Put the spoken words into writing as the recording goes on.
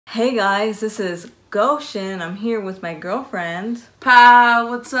Hey guys, this is Goshen. I'm here with my girlfriend. Pow,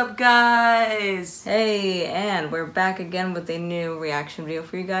 what's up guys? Hey, and we're back again with a new reaction video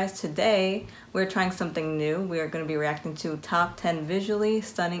for you guys. Today, we're trying something new. We are going to be reacting to top 10 visually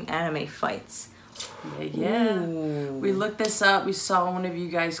stunning anime fights. Yeah. Ooh. We looked this up. We saw one of you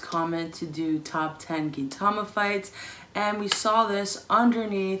guys comment to do top 10 Gintama fights. And we saw this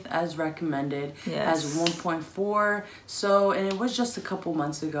underneath as recommended as 1.4. So, and it was just a couple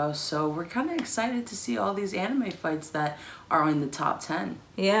months ago. So we're kind of excited to see all these anime fights that are in the top 10.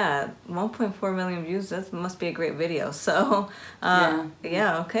 Yeah, 1.4 million views. That must be a great video. So,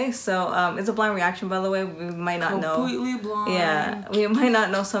 yeah. Okay. So, it's a blind reaction, by the way. We might not know. Completely blind. Yeah, we might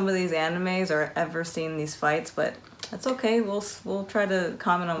not know some of these animes or ever seen these fights, but that's okay. We'll try to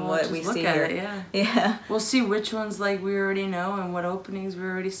comment on what we see here. Yeah. We'll see which ones like we already know and what openings we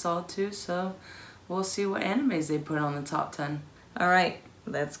already saw too. So we'll see what animes they put on the top 10. All right,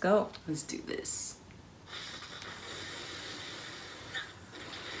 let's go. Let's do this.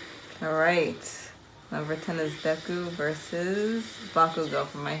 All right. Number 10 is Deku versus Bakugo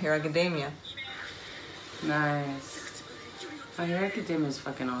from My Hero Academia. Nice. My Hero Academia is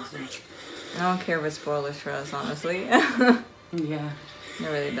fucking awesome. I don't care if it's spoilers for us, honestly. Yeah. I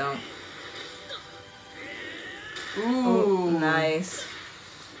really don't. Ooh. Nice.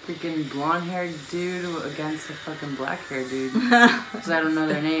 Freaking blonde-haired dude against a fucking black-haired dude. Because I don't know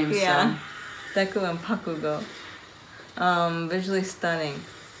their names, yeah. So. Deku and Bakugo. Visually stunning.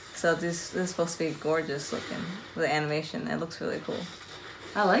 So this is supposed to be gorgeous looking. The animation, it looks really cool.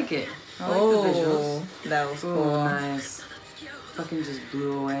 I like it. I like the visuals. That was cool. Nice. Fucking just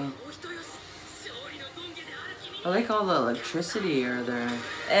blew away. I like all the electricity or the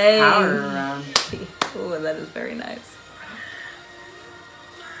power around. Ooh, that is very nice.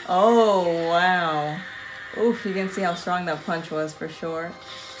 Oh, wow. Oof, you can see how strong that punch was for sure.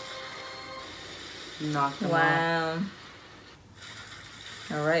 Knocked him wow.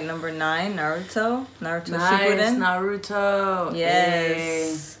 All right, number 9, Naruto. Naruto nice, Shippuden. Naruto.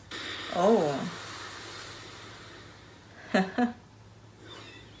 Yes. Hey. Oh.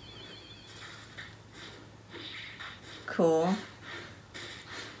 Cool.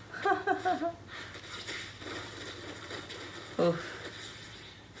 Oof.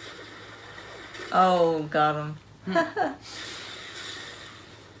 Oh, got him.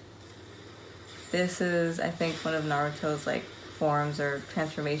 This is, I think, one of Naruto's like forms or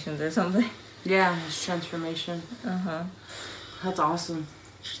transformations or something. Yeah, his transformation. That's awesome.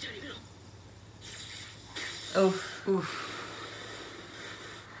 Oof. Oof.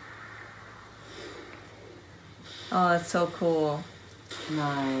 Oh, that's so cool.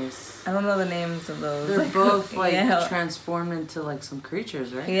 Nice. I don't know the names of those. They're both like transformed into like some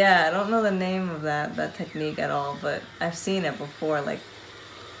creatures, right? Yeah, I don't know the name of that technique at all, but I've seen it before, like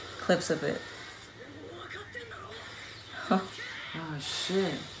clips of it. Oh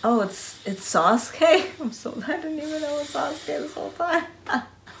shit. Oh, it's Sasuke? I'm so I didn't even know it was Sasuke this whole time.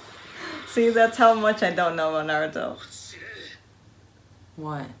 See, that's how much I don't know about Naruto.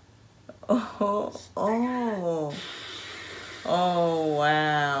 What? Oh,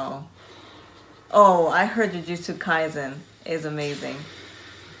 wow. Oh, I heard Jujutsu Kaisen is amazing.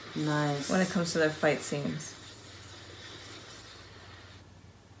 Nice. When it comes to their fight scenes.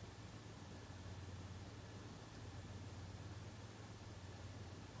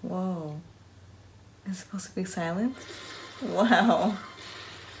 Whoa. It's supposed to be silent? Wow.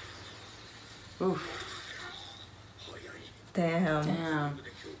 Oof. Damn. Damn.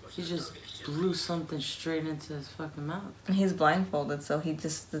 He just blew something straight into his fucking mouth. He's blindfolded, so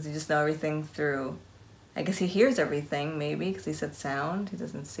does he just know everything through... I guess he hears everything, maybe, because he said sound. He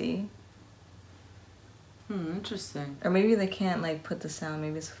doesn't see. Interesting. Or maybe they can't, like, put the sound.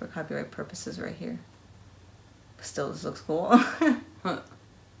 Maybe it's for copyright purposes right here. But still, this looks cool. Huh.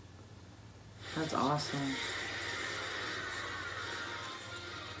 That's awesome.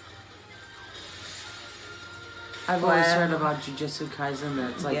 I've always heard about Jujutsu Kaisen that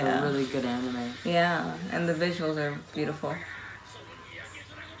it's like a really good anime. Yeah, and the visuals are beautiful.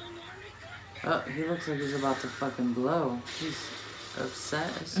 Oh, he looks like he's about to fucking blow. He's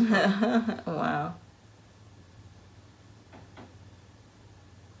upset as fuck. Wow.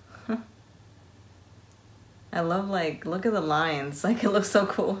 I love, like, look at the lines. Like, it looks so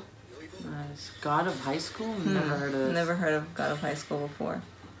cool. Nice. God of High School? Never heard of this. Never heard of God of High School before.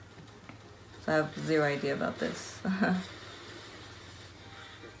 So I have zero idea about this.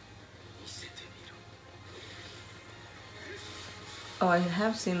 Oh, I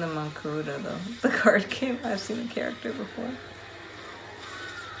have seen them on Karuta though. The card game, I've seen the character before.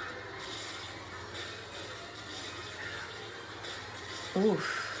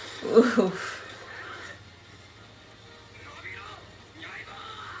 Oof. Oof.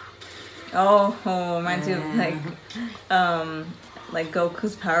 Oh, reminds you of like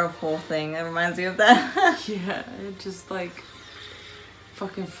Goku's powerful thing. It reminds you of that. Yeah, it just like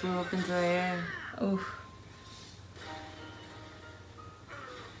fucking flew up into the air. Oof.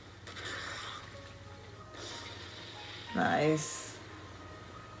 Nice.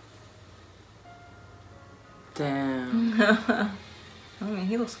 Damn. I mean,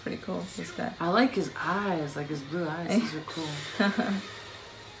 he looks pretty cool, this guy. I like his eyes, like his blue eyes. These are cool.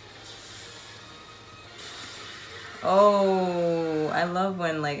 Oh, I love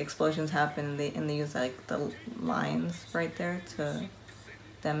when like explosions happen and they use like the lines right there to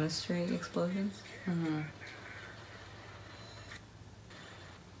demonstrate explosions.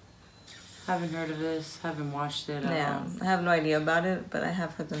 Haven't heard of this. Haven't watched it. Yeah, I have no idea about it, but I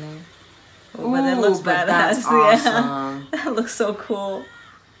have heard the name. Ooh, but it looks badass. That's awesome. Yeah, that looks so cool.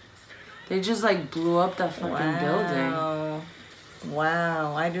 They just like blew up that fucking building.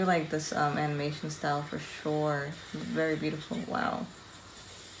 Wow, I do like this animation style for sure. Very beautiful. Wow.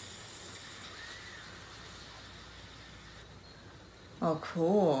 Oh,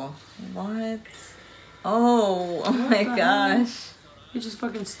 cool. What? Oh my gosh. He just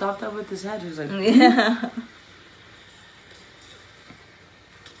fucking stopped that with his head. He was like, yeah.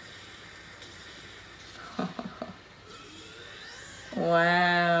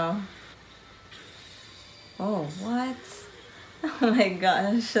 Wow. Oh, what? Oh my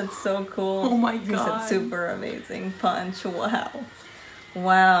gosh, that's so cool. Oh my He god. said super amazing punch. Wow.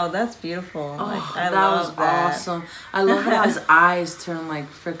 Wow, that's beautiful. Oh, like, I that love was that. awesome. I love how his eyes turn like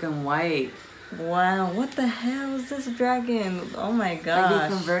freaking white. Wow, what the hell is this dragon? Oh my gosh.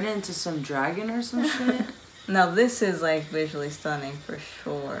 Like he converted into some dragon or some shit. Now this is like visually stunning for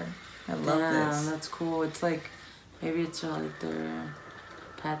sure. I love this. That's cool. It's like, maybe it's like their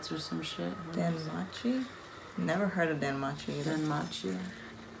pets or some shit. Danmachi? Never heard of Danmachi either. Danmachi.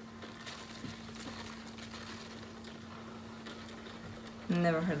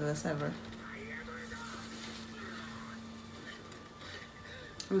 Never heard of this ever.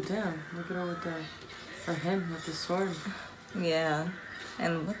 Oh damn, look at her with the, or him with the sword. Yeah.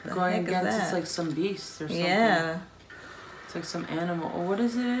 And what the Going heck against, is that? it's like some beast or something. Yeah. It's like some animal. Oh, what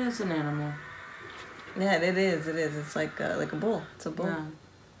is it? It is an animal. Yeah, it is. It is. It's like a bull. It's a bull. Yeah.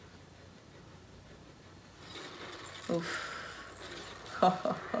 Oof.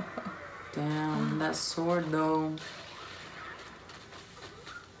 Damn, that sword though.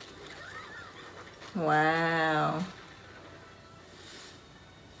 Wow.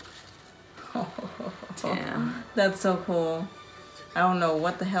 Damn. That's so cool. I don't know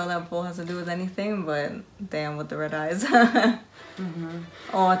what the hell that bull has to do with anything, but damn, with the red eyes.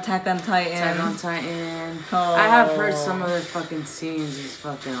 Oh, Attack on Titan. Attack on Titan. Oh. I have heard some of the fucking scenes. It's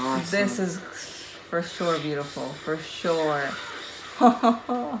fucking awesome. This is for sure beautiful. For sure.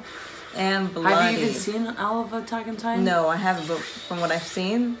 And bloody. Have you even seen all of Attack on Titan? No, I haven't, but from what I've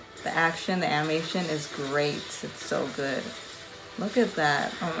seen, the action, the animation is great. It's so good. Look at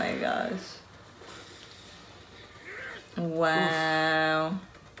that. Oh my gosh. Wow.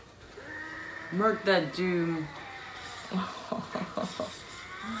 Murk that Doom.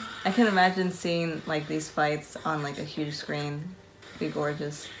 I can imagine seeing like these fights on like a huge screen. Be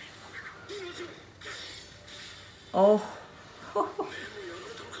gorgeous. Oh.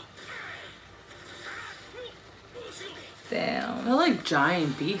 Damn. They're like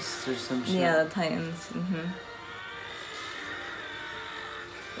giant beasts or some shit. Yeah, the Titans.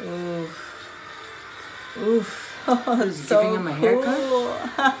 Oof. Oof. Oh, it's so giving him a haircut?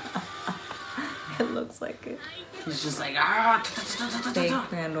 It looks like it. He's just like, ah. Fate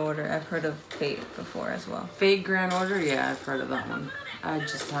Grand Order. I've heard of Fate before as well. Fate Grand Order? Yeah, I've heard of that one. I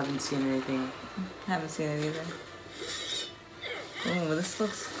just haven't seen anything. Haven't seen it either. Ooh, this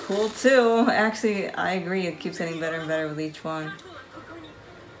looks cool too. Actually, I agree. It keeps getting better and better with each one.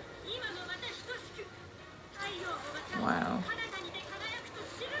 Wow.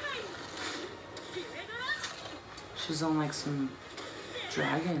 She's on like some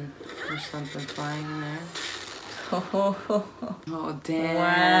dragon or something flying in there. Oh, damn.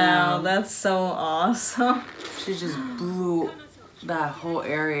 Wow, that's so awesome. She just blew that whole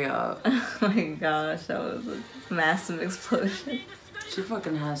area up. Oh my gosh, that was a massive explosion. She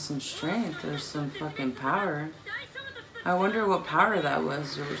fucking has some strength or some fucking power. I wonder what power that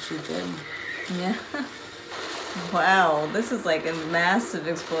was or what she did. Yeah. Wow, this is like a massive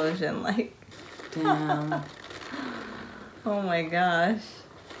explosion. Like, damn. Oh my gosh.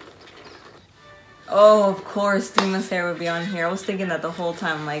 Oh, of course, Demon Slayer would be on here. I was thinking that the whole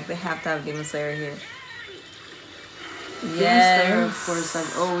time, like, they have to have Demon Slayer here. Yes. Demon Slayer, of course,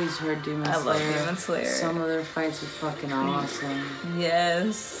 I've always heard Demon Slayer. I love Demon Slayer. Some of their fights are fucking awesome.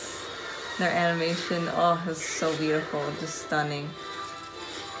 Yes. Their animation, oh, it's so beautiful. Just stunning.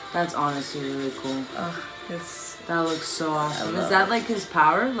 That's honestly really cool. Oh, that looks so awesome. Is that like his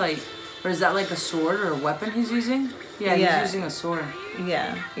power? Like, or is that like a sword or a weapon he's using? Yeah, he's using a sword.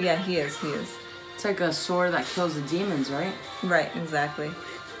 Yeah, he is. It's like a sword that kills the demons, right? Right, exactly.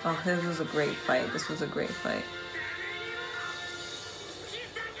 Oh, this was a great fight. This was a great fight.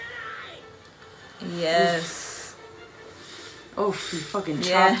 Yes. Oh, she fucking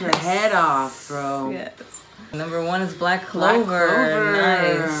chopped her head off, bro. Yes. Number 1 is Black Clover.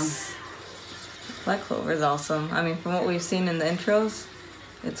 Nice. Black Clover is awesome. I mean, from what we've seen in the intros,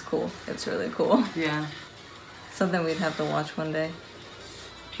 it's cool. It's really cool. Yeah. Something we'd have to watch one day.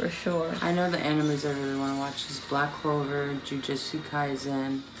 For sure. I know the animes I really want to watch is Black Clover, Jujutsu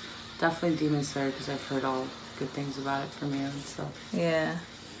Kaisen, definitely Demon Slayer because I've heard all good things about it from you and stuff. Yeah.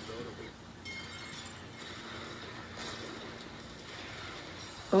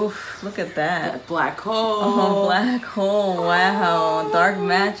 Oof, look at that. Black hole. Oh, black hole. Wow. Dark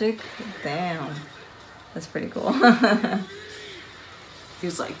magic. Damn. That's pretty cool. He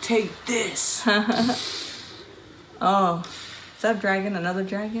was like, take this. Oh. Is that dragon? Another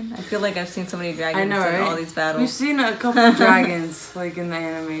dragon? I feel like I've seen so many dragons in all these battles. We've seen a couple of dragons, like in the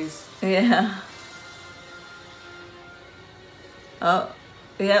animes. Yeah. Oh.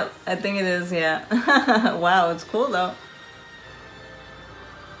 Yep. I think it is, yeah. Wow, it's cool though.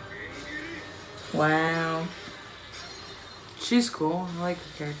 Wow. She's cool. I like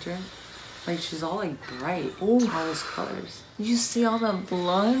the character. Like, she's all, like, bright. Ooh. All those colors. Did you see all that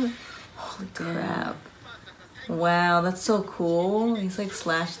blood? Holy crap. Wow, that's so cool. He's, like,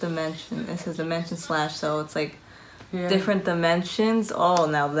 slash dimension. It says dimension slash, so it's, like, different dimensions. Oh,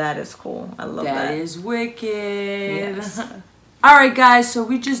 now that is cool. I love that. That is wicked. Yes. Alright, guys, so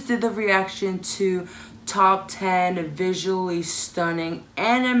we just did the reaction to top 10 visually stunning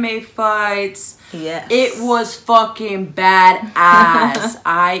anime fights. Yes. It was fucking badass.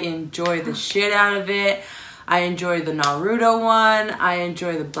 I enjoyed the shit out of it. I enjoyed the Naruto one. I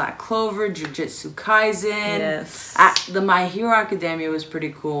enjoyed the Black Clover, Jujutsu Kaisen. Yes. The My Hero Academia was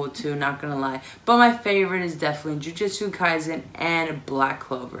pretty cool too, not gonna lie. But my favorite is definitely Jujutsu Kaisen and Black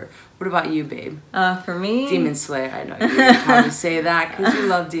Clover. What about you, babe? For me? Demon Slayer. I know you would probably say that because you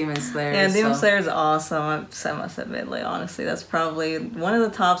love Demon Slayer. Yeah, Demon Slayer is awesome. I must admit, like, honestly, that's probably one of the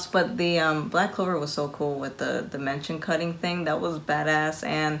tops. But the Black Clover was so cool with the dimension cutting thing. That was badass.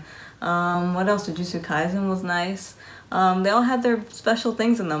 And what else? Jujutsu Kaisen was nice. They all had their special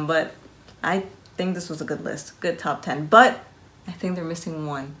things in them, but I think this was a good list. Good top 10. But I think they're missing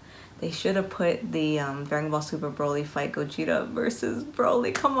one. They should have put the Dragon Ball Super Broly fight, Gogeta versus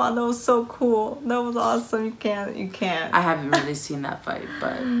Broly. Come on, that was so cool. That was awesome. You can't. I haven't really seen that fight,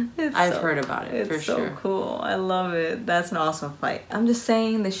 but I've heard about it for sure. It's so cool. I love it. That's an awesome fight. I'm just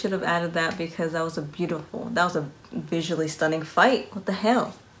saying they should have added that because that was a visually stunning fight. What the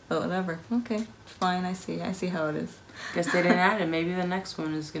hell? But whatever. Okay, fine. I see how it is. Guess they didn't add it. Maybe the next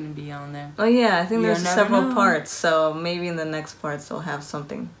one is going to be on there. Oh yeah, I think there's several parts. So maybe in the next parts they'll have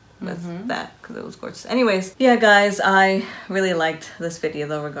something with that because it was gorgeous. Anyways, yeah guys, I really liked this video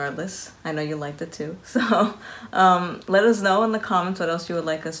though regardless. I know you liked it too. So let us know in the comments what else you would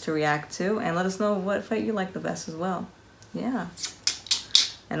like us to react to, and let us know what fight you like the best as well. Yeah.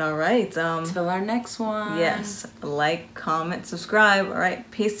 And alright, till our next one. Yes. Like, comment, subscribe.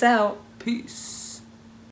 Alright, peace out. Peace.